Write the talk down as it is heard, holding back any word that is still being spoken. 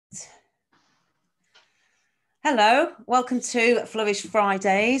Hello, welcome to Flourish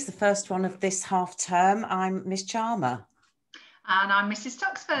Fridays, the first one of this half term. I'm Miss Charmer. And I'm Mrs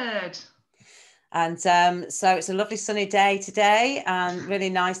Tuxford. And so it's a lovely sunny day today and really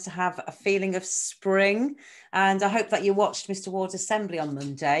nice to have a feeling of spring. And I hope that you watched Mr Ward's assembly on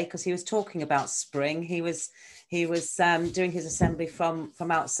Monday, because he was talking about spring. He was doing his assembly from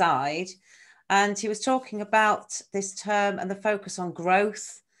outside, and he was talking about this term and the focus on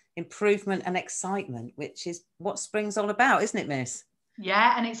growth, improvement and excitement, which is what spring's all about, isn't it, Miss?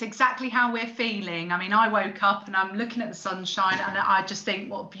 Yeah, and it's exactly how we're feeling. I mean, I woke up and I'm looking at the sunshine and I just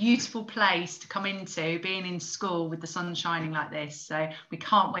think what a beautiful place to come into, being in school with the sun shining like this. So we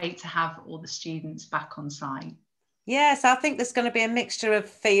can't wait to have all the students back on site. Yes, I think there's going to be a mixture of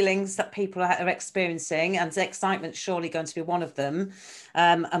feelings that people are experiencing, and excitement surely going to be one of them,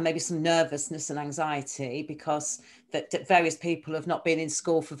 and maybe some nervousness and anxiety, because that various people have not been in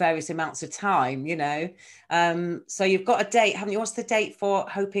school for various amounts of time, you know. So you've got a date, haven't you? What's the date for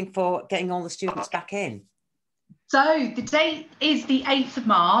hoping for getting all the students back in? So the date is the 8th of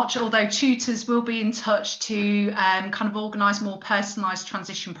March, although tutors will be in touch to kind of organise more personalised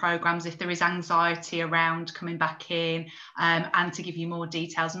transition programmes if there is anxiety around coming back in, and to give you more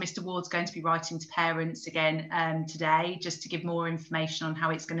details. Mr Ward's going to be writing to parents again today, just to give more information on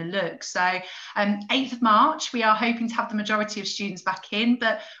how it's going to look. So 8th of March, we are hoping to have the majority of students back in,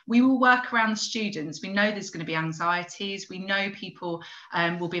 but we will work around the students. We know there's going to be anxieties. We know people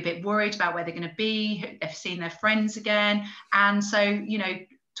will be a bit worried about where they're going to be. They've seen their friends again, and so, you know,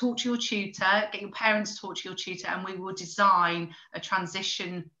 talk to your tutor, get your parents to talk to your tutor, and we will design a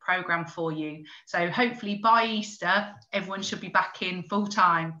transition program for you. So hopefully by Easter everyone should be back in full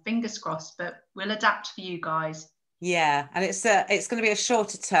time, fingers crossed, but we'll adapt for you guys. Yeah, and it's going to be a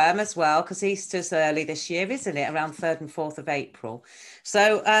shorter term as well, because Easter's early this year, isn't it? Around 3rd and 4th of April.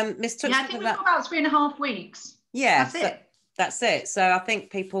 So Miss Tuxford, yeah, I think we've got about 3.5 weeks. Yeah, that's it. So I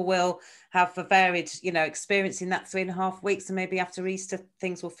think people will have a varied, you know, experience in that 3.5 weeks, and maybe after Easter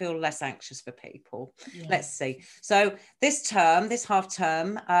things will feel less anxious for people. Yeah. Let's see. So this term, this half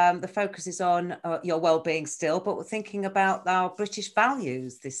term, the focus is on your well-being still, but we're thinking about our British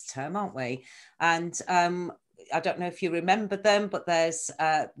values this term, aren't we? And I don't know if you remember them, but there's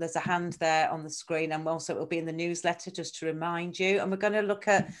a hand there on the screen, and also it will be in the newsletter just to remind you. And we're going to look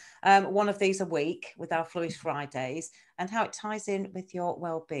at one of these a week with our Flourish Fridays and how it ties in with your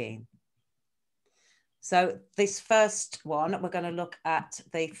well-being. So this first one, we're going to look at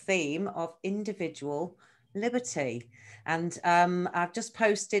the theme of individual liberty. And I've just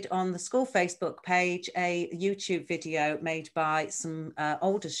posted on the school Facebook page a YouTube video made by some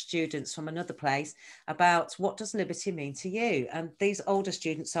older students from another place about what does liberty mean to you. And these older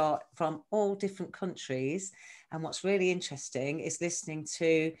students are from all different countries. And what's really interesting is listening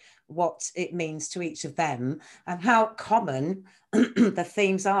to what it means to each of them and how common the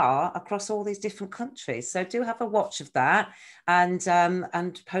themes are across all these different countries. So do have a watch of that, and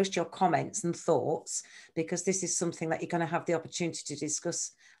post your comments and thoughts, because this is something that you're going to have the opportunity to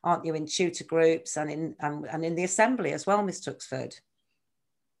discuss, aren't you, in tutor groups and in the assembly as well, Miss Tuxford?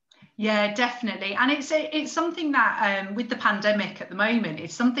 Yeah, definitely. And it's something that with the pandemic at the moment,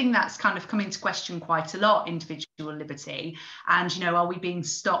 it's something that's kind of come into question quite a lot, individual liberty. And, you know, are we being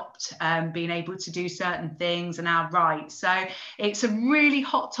stopped being able to do certain things and our rights? So it's a really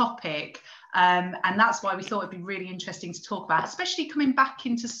hot topic. And that's why we thought it'd be really interesting to talk about, especially coming back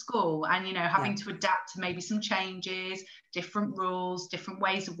into school and, you know, having to adapt to maybe some changes, different rules, different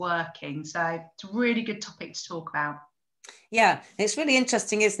ways of working. So it's a really good topic to talk about. Yeah, it's really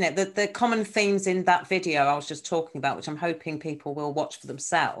interesting, isn't it? That the common themes in that video I was just talking about, which I'm hoping people will watch for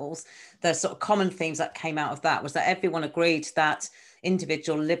themselves, the sort of common themes that came out of that was that everyone agreed that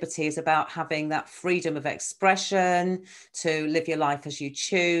individual liberty is about having that freedom of expression, to live your life as you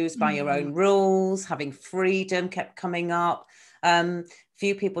choose by your own rules. Having freedom kept coming up.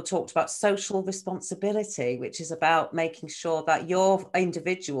 Few people talked about social responsibility, which is about making sure that your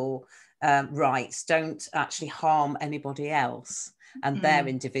individual rights don't actually harm anybody else and their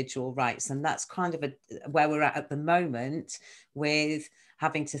individual rights. And that's kind of where we're at the moment, with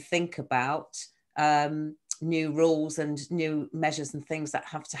having to think about new rules and new measures and things that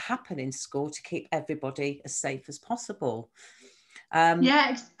have to happen in school to keep everybody as safe as possible.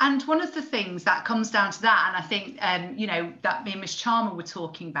 Yeah, and one of the things that comes down to that, and I think, you know, that me and Miss Charmer were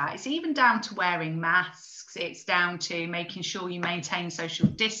talking about, it's even down to wearing masks. masks, it's down to making sure you maintain social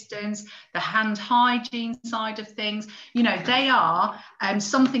distance, the hand hygiene side of things. You know, they are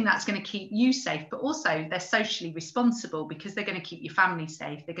something that's going to keep you safe, but also they're socially responsible because they're going to keep your family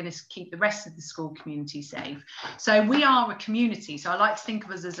safe. They're going to keep the rest of the school community safe. So we are a community. So I like to think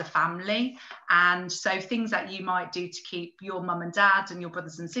of us as a family. And so things that you might do to keep your mum and dad and your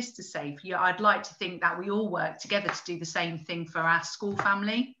brothers and sisters safe, I'd like to think that we all work together to do the same thing for our school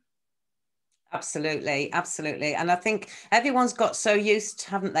family. Absolutely, absolutely. And I think everyone's got so used,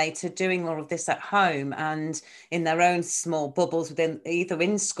 haven't they, to doing all of this at home and in their own small bubbles within, either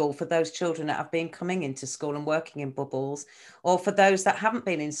in school for those children that have been coming into school and working in bubbles, or for those that haven't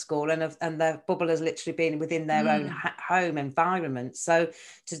been in school and their bubble has literally been within their own home environment. So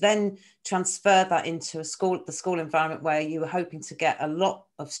to then transfer that into the school environment where you were hoping to get a lot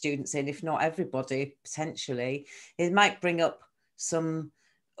of students in, if not everybody, potentially, it might bring up some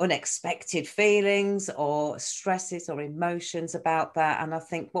unexpected feelings or stresses or emotions about that. And I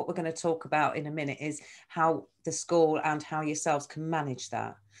think what we're going to talk about in a minute is how the school and how yourselves can manage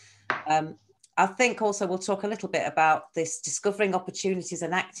that. I think also we'll talk a little bit about this discovering opportunities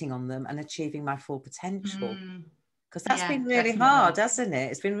and acting on them and achieving my full potential. Because that's been really hard, hasn't it?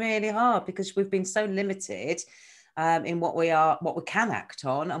 It's been really hard because we've been so limited in what we can act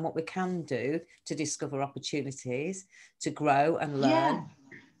on and what we can do to discover opportunities, to grow and learn.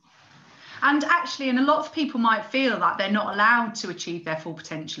 And actually, and a lot of people might feel that they're not allowed to achieve their full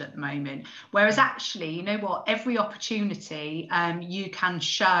potential at the moment. Whereas actually, you know what, every opportunity you can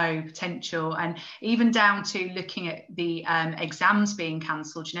show potential, and even down to looking at the exams being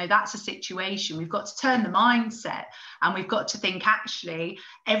cancelled, you know, that's a situation. We've got to turn the mindset and we've got to think actually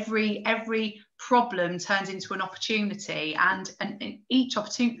every problem turns into an opportunity, and each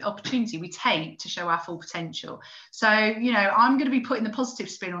opportunity we take to show our full potential. So, you know, I'm going to be putting the positive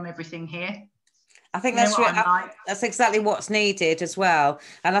spin on everything here. I think that's exactly what's needed as well.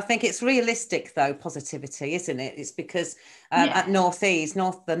 And I think it's realistic, though, positivity, isn't it? It's because at Northease,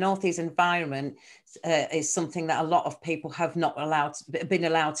 the Northease environment is something that a lot of people have not been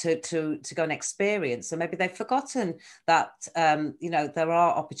allowed to go and experience. So maybe they've forgotten that, you know, there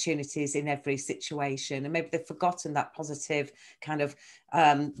are opportunities in every situation. And maybe they've forgotten that positive kind of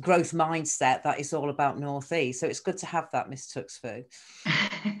growth mindset that is all about Northease. So it's good to have that, Miss Tuxford.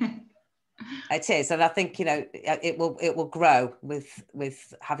 It is, and I think, you know, it will grow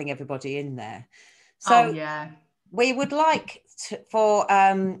with having everybody in there. So we would like for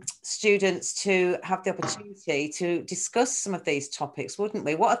students to have the opportunity to discuss some of these topics, wouldn't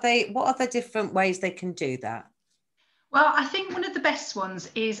we? What are the different ways they can do that? Well, I think one of the best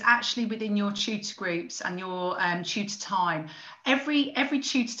ones is actually within your tutor groups and your tutor time. Every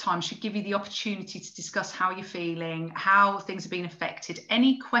tutor time should give you the opportunity to discuss how you're feeling, how things are being affected,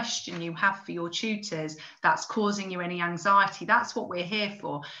 any question you have for your tutors that's causing you any anxiety. That's what we're here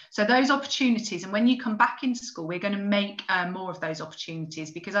for. So those opportunities, and when you come back into school, we're going to make more of those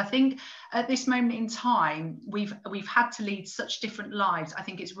opportunities, because I think at this moment in time, we've had to lead such different lives. I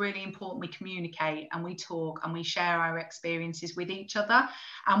think it's really important we communicate and we talk and we share our experiences with each other,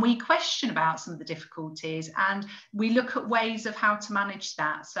 and we question about some of the difficulties and we look at ways of how to manage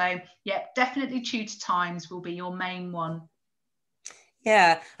that. So yeah, definitely tutor times will be your main one.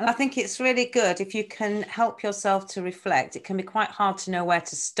 Yeah, and I think it's really good if you can help yourself to reflect. It can be quite hard to know where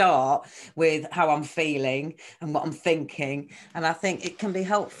to start with how I'm feeling and what I'm thinking. And I think it can be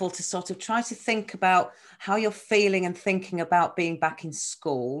helpful to sort of try to think about how you're feeling and thinking about being back in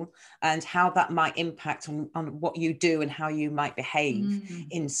school and how that might impact on what you do and how you might behave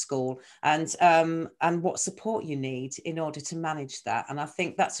in school, and what support you need in order to manage that. And I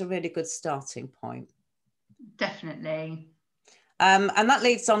think that's a really good starting point. Definitely. And that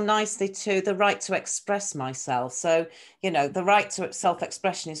leads on nicely to the right to express myself. So, you know, the right to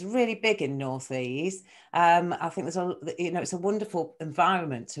self-expression is really big in Northease. I think it's a wonderful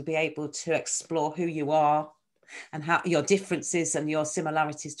environment to be able to explore who you are and how your differences and your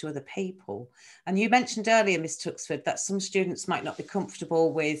similarities to other people. And you mentioned earlier, Miss Tuxford, that some students might not be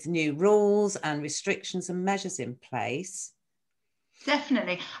comfortable with new rules and restrictions and measures in place.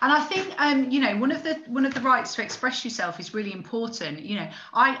 Definitely. And I think you know, one of the rights to express yourself is really important. You know,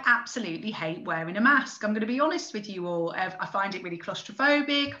 I absolutely hate wearing a mask. I'm going to be honest with you all. I find it really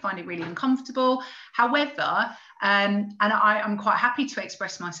claustrophobic. I find it really uncomfortable. However, and I'm quite happy to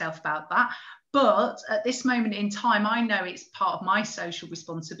express myself about that. But at this moment in time, I know it's part of my social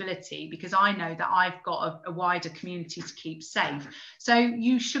responsibility, because I know that I've got a wider community to keep safe. So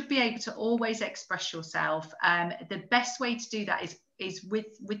you should be able to always express yourself. The best way to do that is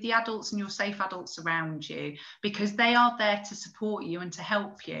with the adults and your safe adults around you, because they are there to support you and to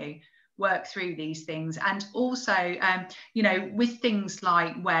help you. work through these things. And also, you know, with things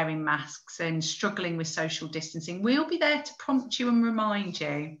like wearing masks and struggling with social distancing, we'll be there to prompt you and remind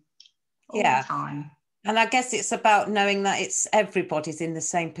you all the time. And I guess it's about knowing that it's everybody's in the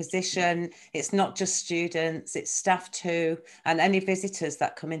same position. It's not just students, it's staff too. And any visitors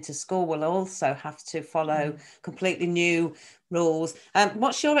that come into school will also have to follow completely new rules.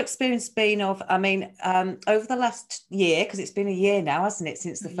 What's your experience been of, I mean, over the last year, because it's been a year now, hasn't it,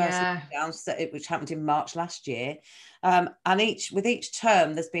 since the first lockdown, which happened in March last year. And with each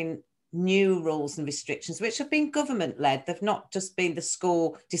term, there's been new rules and restrictions which have been government led. They've not just been the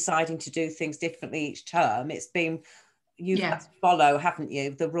school deciding to do things differently each term. It's been, you've had to follow, haven't you,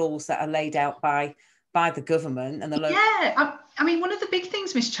 the rules that are laid out by the government and the local. I mean, one of the big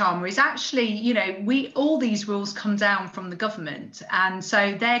things, Miss Charmer, is actually, you know, all these rules come down from the government, and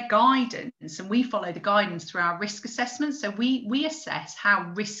so their guidance, and we follow the guidance through our risk assessment. So we assess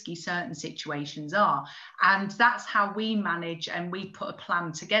how risky certain situations are, and that's how we manage and we put a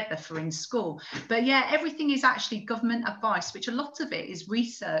plan together for in school. But yeah, everything is actually government advice, which a lot of it is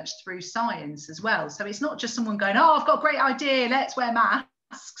researched through science as well. So it's not just someone going, oh, I've got a great idea, let's wear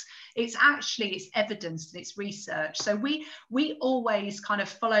masks. It's evidence and it's research. So we always kind of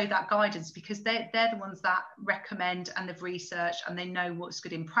follow that guidance, because they're the ones that recommend and have researched and they know what's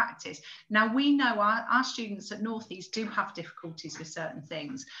good in practice. Now, we know our students at Northease do have difficulties with certain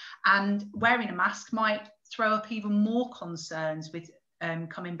things, and wearing a mask might throw up even more concerns with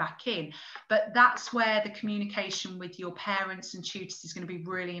coming back in. But that's where the communication with your parents and tutors is going to be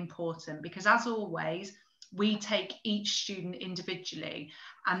really important, because as always, we take each student individually,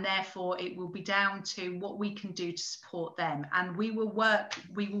 and therefore it will be down to what we can do to support them, and we will work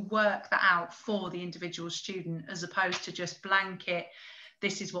that out for the individual student, as opposed to just blanket,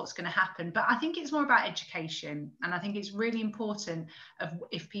 this is what's going to happen. But I think it's more about education, and I think it's really important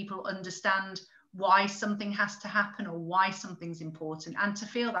if people understand why something has to happen or why something's important, and to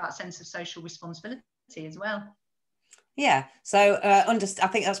feel that sense of social responsibility as well. Yeah, so I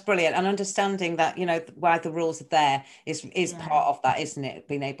think that's brilliant, and understanding that, you know, why the rules are there is part of that, isn't it?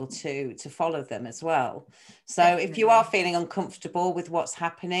 Being able to follow them as well. So Definitely. If you are feeling uncomfortable with what's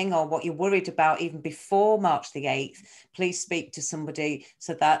happening or what you're worried about even before March the 8th, please speak to somebody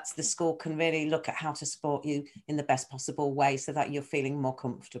so that the school can really look at how to support you in the best possible way so that you're feeling more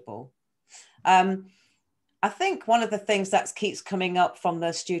comfortable. I think one of the things that keeps coming up from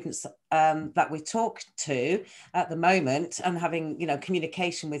the students that we talk to at the moment and having, you know,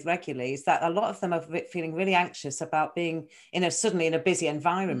 communication with regularly is that a lot of them are feeling really anxious about being suddenly in a busy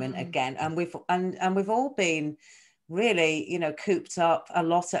environment again. And we've all been really, you know, cooped up a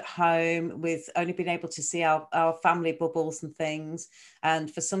lot at home, with only being able to see our family bubbles and things.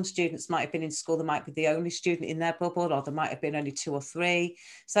 And for some students might have been in school, they might be the only student in their bubble, or there might have been only 2 or 3.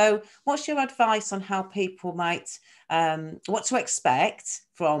 So what's your advice on how people might, what to expect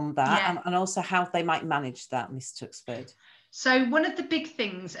from that, and also how they might manage that, Miss Tuxford? So one of the big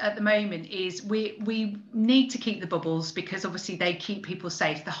things at the moment is we need to keep the bubbles, because obviously they keep people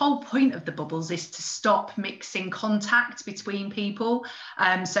safe. The whole point of the bubbles is to stop mixing contact between people.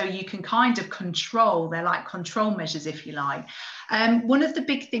 So you can kind of control, they're like control measures, if you like. One of the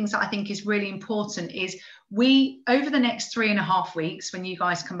big things that I think is really important is over the next 3.5 weeks, when you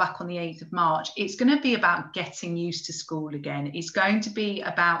guys come back on the 8th of March, it's going to be about getting used to school again. It's going to be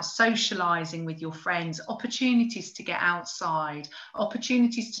about socialising with your friends, opportunities to get outside,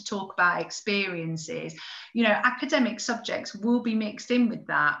 opportunities to talk about experiences. You know, academic subjects will be mixed in with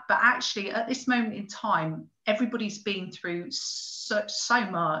that, but actually at this moment in time, everybody's been through so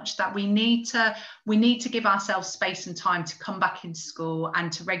much that we need to give ourselves space and time to come back into school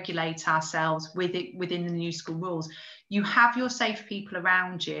and to regulate ourselves within the new school rules. You have your safe people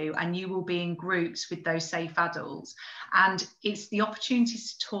around you, and you will be in groups with those safe adults, and it's the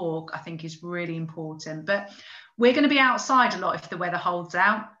opportunities to talk, I think, is really important. But we're going to be outside a lot if the weather holds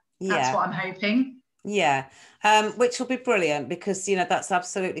out. That's what I'm hoping. Yeah, which will be brilliant, because, you know, that's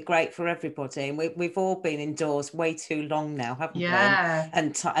absolutely great for everybody. And we've all been indoors way too long now, haven't we?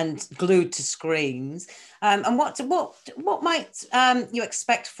 And glued to screens. And what might you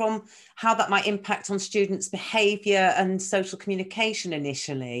expect from how that might impact on students' behaviour and social communication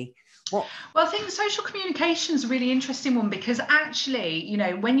initially? Well, I think social communication is a really interesting one, because actually, you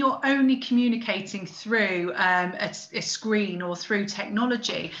know, when you're only communicating through a screen or through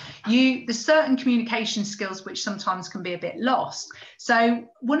technology, there's certain communication skills which sometimes can be a bit lost. So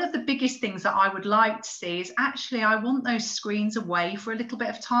one of the biggest things that I would like to see is actually, I want those screens away for a little bit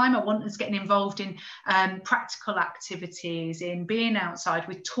of time. I want us getting involved in practical activities, in being outside,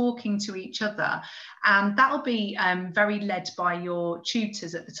 with talking to each other. And that'll be very led by your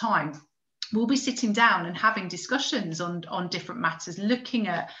tutors at the time. we'll be sitting down and having discussions on different matters, looking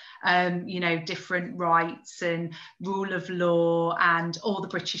at you know, different rights and rule of law and all the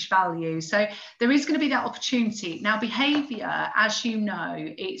British values. So there is going to be that opportunity. Now, behaviour, as you know,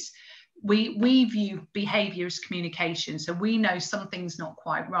 it's we view behaviour as communication, so we know something's not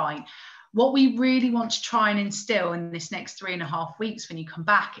quite right. What we really want to try and instill in this next 3.5 weeks when you come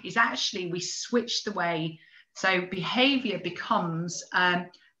back is actually we switch the way. So behaviour becomes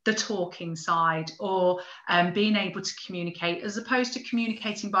the talking side, or being able to communicate, as opposed to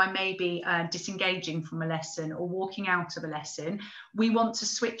communicating by maybe disengaging from a lesson or walking out of a lesson. We want to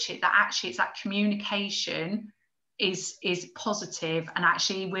switch it, that actually it's that communication is positive, and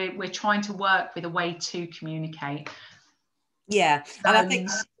actually we're trying to work with a way to communicate. Yeah, and I think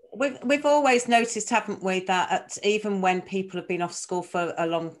we've always noticed, haven't we, that even when people have been off school for a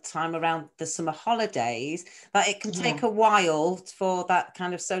long time around the summer holidays, that it can take a while for that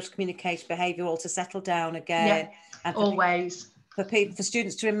kind of social communication behaviour all to settle down again. And for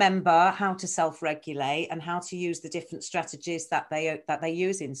students to remember how to self-regulate and how to use the different strategies that they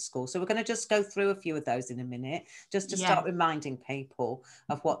use in school. So we're going to just go through a few of those in a minute, just to start reminding people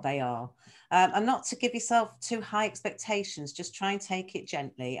of what they are. And not to give yourself too high expectations, just try and take it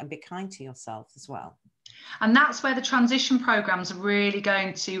gently and be kind to yourself as well. And that's where the transition programs are really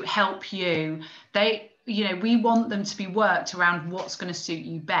going to help you. You know, we want them to be worked around what's going to suit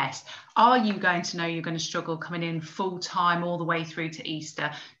you best. Are you going to know you're going to struggle coming in full time all the way through to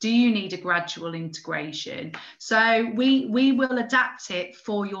Easter? Do you need a gradual integration? So we will adapt it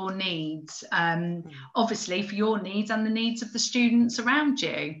for your needs, obviously for your needs and the needs of the students around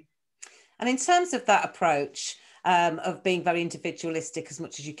you. And in terms of that approach of being very individualistic as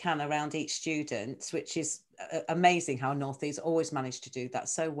much as you can around each student, which is amazing how Northease always managed to do that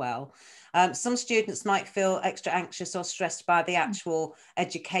so well. Some students might feel extra anxious or stressed by the actual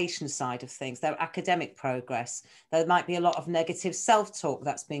education side of things, their academic progress. There might be a lot of negative self-talk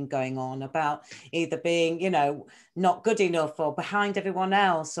that's been going on about either being, you know, not good enough or behind everyone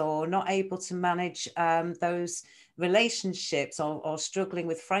else, or not able to manage those relationships, or struggling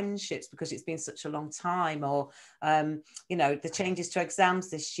with friendships because it's been such a long time, or you know, the changes to exams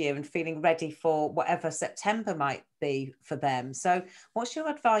this year and feeling ready for whatever September might be for them. So what's your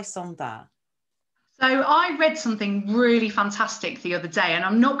advice on that? So I read something really fantastic the other day, and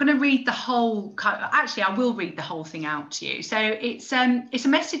I'm not going to read the whole, actually I will read the whole thing out to you. So it's a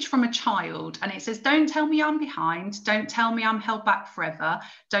message from a child, and it says, don't tell me I'm behind, don't tell me I'm held back forever,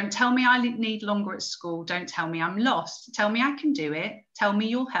 don't tell me I need longer at school, don't tell me I'm lost, tell me I can do it, tell me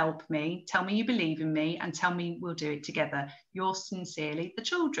you'll help me, tell me you believe in me, and tell me we'll do it together. Yours sincerely, the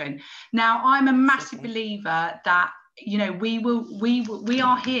children. Now, I'm a massive believer that, you know, we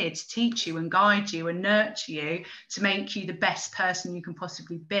are here to teach you and guide you and nurture you to make you the best person you can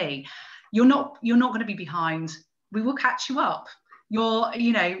possibly be. You're not going to be behind. We will catch you up.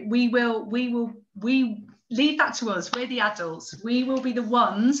 You know, we leave that to us. We're the adults. We will be the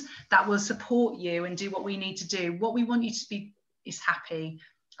ones that will support you and do what we need to do. What we want you to be is happy,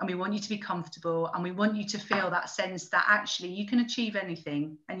 and we want you to be comfortable, and we want you to feel that sense that actually you can achieve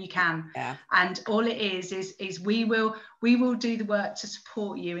anything, and you can. And all it is we will do the work to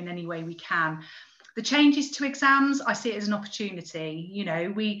support you in any way we can. The changes to exams, I see it as an opportunity. You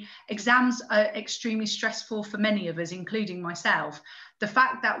know, exams are extremely stressful for many of us, including myself. The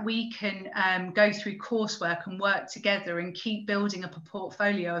fact that we can go through coursework and work together and keep building up a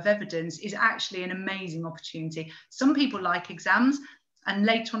portfolio of evidence is actually an amazing opportunity. Some people like exams, and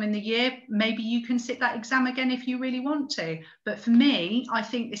later on in the year, maybe you can sit that exam again if you really want to. But for me, I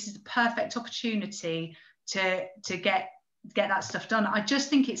think this is the perfect opportunity to get that stuff done. I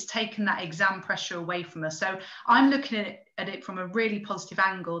just think it's taken that exam pressure away from us. So I'm looking at it from a really positive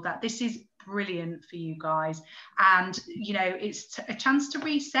angle, that this is brilliant for you guys. And, you know, it's a chance to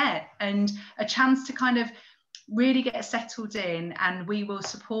reset and a chance to kind of really get settled in, and we will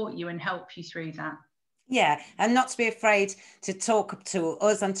support you and help you through that. Yeah, and not to be afraid to talk to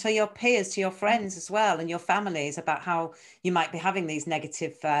us and to your peers, to your friends as well, and your families about how you might be having these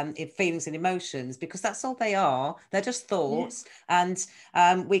negative feelings and emotions, because that's all they are. They're just thoughts, and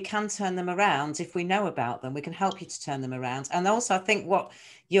we can turn them around if we know about them. We can help you to turn them around. And also, I think what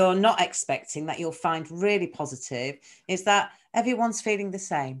you're not expecting, that you'll find really positive, is that everyone's feeling the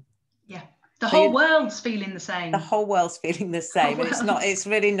same. Yeah. The whole world's feeling the same. The whole world's feeling the same. And it's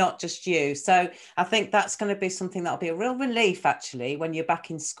really not just you. So I think that's going to be something that'll be a real relief, actually, when you're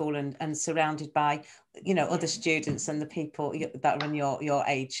back in school and surrounded by, you know, other students and the people that are in your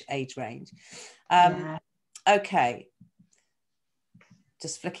age range. Okay.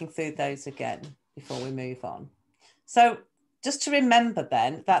 Just flicking through those again before we move on. So just to remember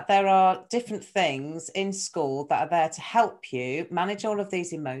then that there are different things in school that are there to help you manage all of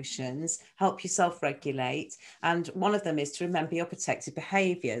these emotions, help you self-regulate. And one of them is to remember your protective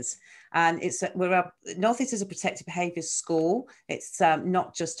behaviours. And Northeast is a protective behaviours school. It's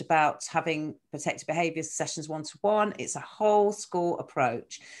not just about having protective behaviours sessions one-to-one. It's a whole school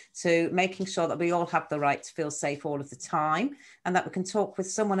approach to making sure that we all have the right to feel safe all of the time, and that we can talk with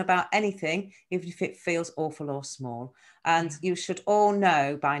someone about anything, even if it feels awful or small. And you should all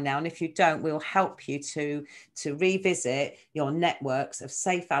know by now, and if you don't, we'll help you to revisit your networks of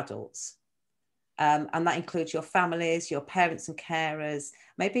safe adults. And that includes your families, your parents and carers,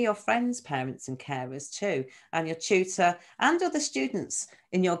 maybe your friends' parents and carers too, and your tutor and other students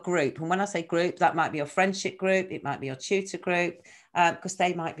in your group. And when I say group, that might be your friendship group, it might be your tutor group, because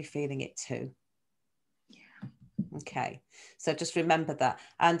they might be feeling it too. Yeah. Okay, so just remember that.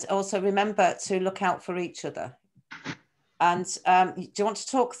 And also remember to look out for each other. And do you want to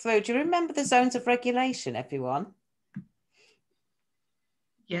talk through, do you remember the zones of regulation, everyone?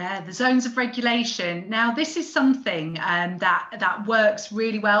 Yeah, the zones of regulation. Now, this is something that works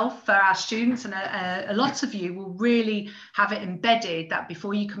really well for our students, and a lot of you will really have it embedded that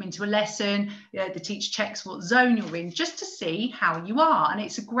before you come into a lesson, the teacher checks what zone you're in just to see how you are. And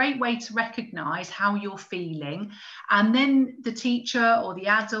it's a great way to recognise how you're feeling. And then the teacher or the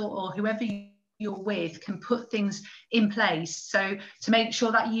adult or whoever you're with can put things in place so to make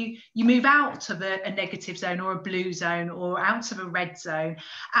sure that you move out of a negative zone or a blue zone or out of a red zone.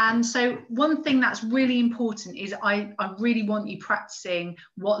 And so one thing that's really important is I really want you practicing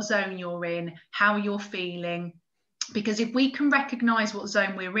what zone you're in, how you're feeling, because if we can recognize what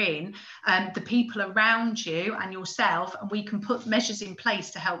zone we're in, the people around you and yourself, and we can put measures in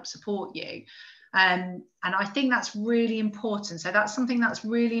place to help support you. And I think that's really important. So that's something that's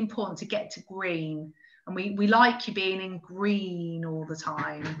really important, to get to green. And we like you being in green all the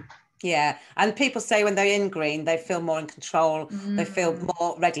time. Yeah, and people say when they're in green, they feel more in control, they feel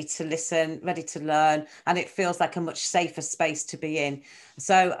more ready to listen, ready to learn, and it feels like a much safer space to be in.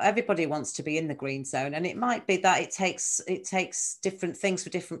 So everybody wants to be in the green zone, and it might be that it takes different things for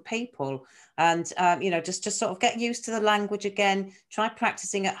different people. And just sort of get used to the language again. Try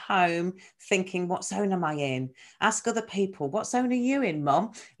practicing at home, thinking, what zone am I in? Ask other people, what zone are you in,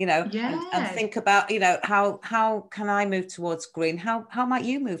 Mum? And think about, how can I move towards green? How might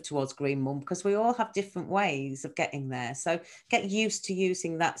you move towards green, Mum? Because we all have different ways of getting there. So get used to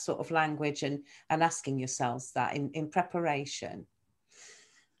using that sort of language and asking yourselves that in preparation.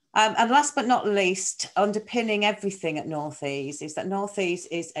 And last but not least, underpinning everything at Northease is that Northease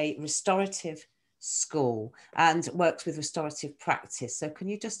is a restorative school and works with restorative practice. So can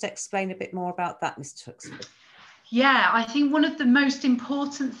you just explain a bit more about that, Mrs Tuxford? Yeah, I think one of the most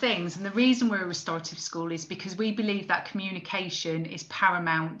important things, and the reason we're a restorative school, is because we believe that communication is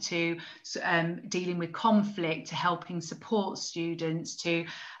paramount to dealing with conflict, to helping support students, to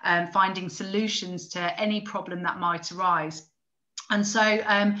finding solutions to any problem that might arise. And so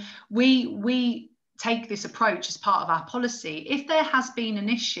we take this approach as part of our policy. If there has been an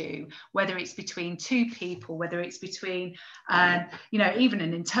issue, whether it's between two people, whether it's between, even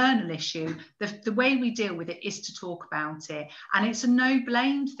an internal issue, the way we deal with it is to talk about it. And it's a no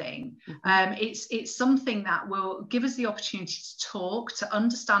blame thing. It's something that will give us the opportunity to talk, to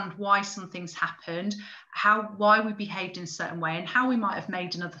understand why something's happened, why we behaved in a certain way, and how we might have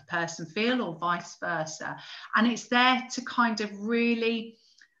made another person feel, or vice versa. And it's there to kind of really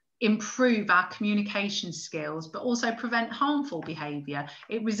improve our communication skills, but also prevent harmful behaviour.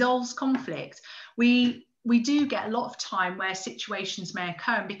 It resolves conflict. We do get a lot of time where situations may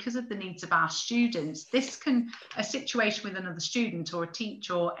occur, and because of the needs of our students, a situation with another student or a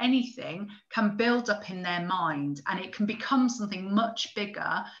teacher or anything can build up in their mind, and it can become something much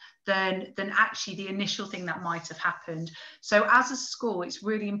bigger than actually the initial thing that might have happened. So as a school, it's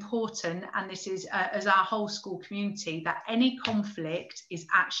really important, and this is as our whole school community, that any conflict is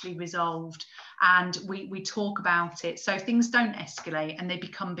actually resolved, and we talk about it so things don't escalate and they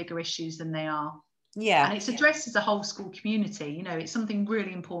become bigger issues than they are. Yeah, and it's addressed as a whole school community. It's something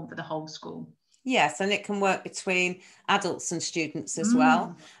really important for the whole school. Yes, and it can work between adults and students as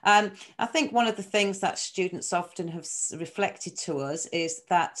well. I think one of the things that students often have reflected to us is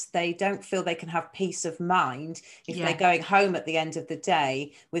that they don't feel they can have peace of mind if they're going home at the end of the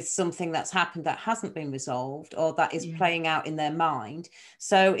day with something that's happened that hasn't been resolved, or that is playing out in their mind.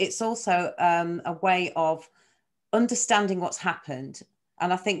 So it's also a way of understanding what's happened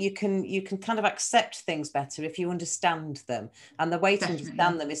And I think you can kind of accept things better if you understand them. And the way to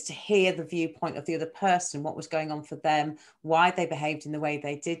understand them is to hear the viewpoint of the other person, what was going on for them, why they behaved in the way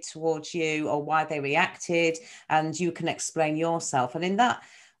they did towards you, or why they reacted, and you can explain yourself. And in that,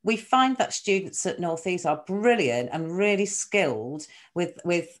 we find that students at Northease are brilliant and really skilled with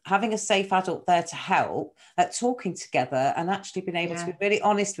having a safe adult there to help, at talking together and actually being able to be really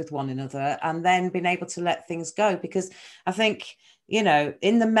honest with one another, and then being able to let things go. Because I think, you know,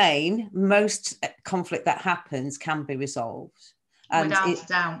 in the main, most conflict that happens can be resolved. And without a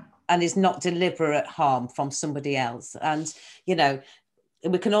doubt. And is not deliberate harm from somebody else. And, you know,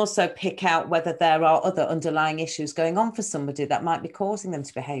 we can also pick out whether there are other underlying issues going on for somebody that might be causing them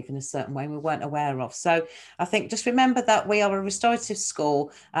to behave in a certain way we weren't aware of. So I think just remember that we are a restorative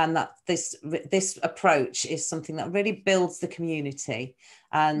school, and that this approach is something that really builds the community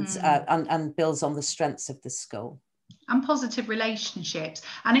and builds on the strengths of the school. And positive relationships.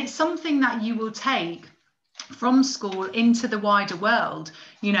 And it's something that you will take from school into the wider world.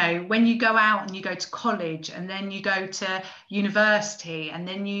 You know, when you go out and you go to college, and then you go to university, and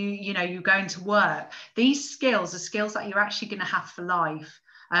then you're going to work, these skills are skills that you're actually going to have for life,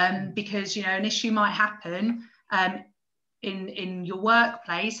 because, you know, an issue might happen in your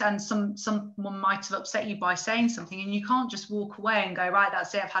workplace, and someone might have upset you by saying something, and you can't just walk away and go, right,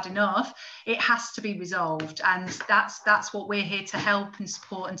 that's it, I've had enough. It has to be resolved, and that's what we're here to help and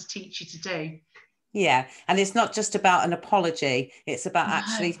support and to teach you to do. Yeah, and it's not just about an apology. It's about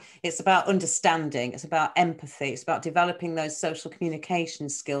it's about understanding. It's about empathy. It's about developing those social communication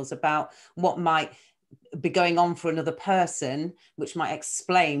skills about what might be going on for another person, which might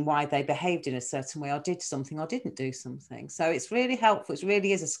explain why they behaved in a certain way, or did something, or didn't do something. So it's really helpful. It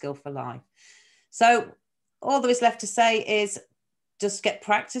really is a skill for life. So all there is left to say is just get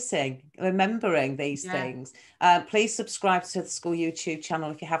practicing, remembering these things. Please subscribe to the school YouTube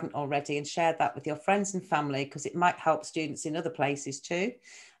channel if you haven't already, and share that with your friends and family, because it might help students in other places too.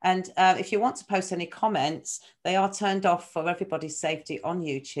 And if you want to post any comments, they are turned off for everybody's safety on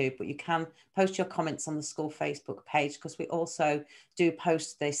YouTube, but you can post your comments on the school Facebook page, because we also do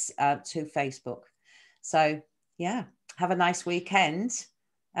post this to Facebook. So yeah, have a nice weekend.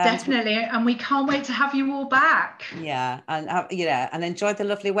 Definitely, and we can't wait to have you all back. Yeah, and enjoy the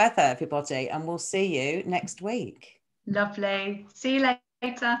lovely weather, everybody, and we'll see you next week. Lovely. See you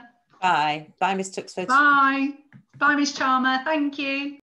later. Bye. Bye, Miss Tuxford. Bye. Bye, Miss Charmer. Thank you.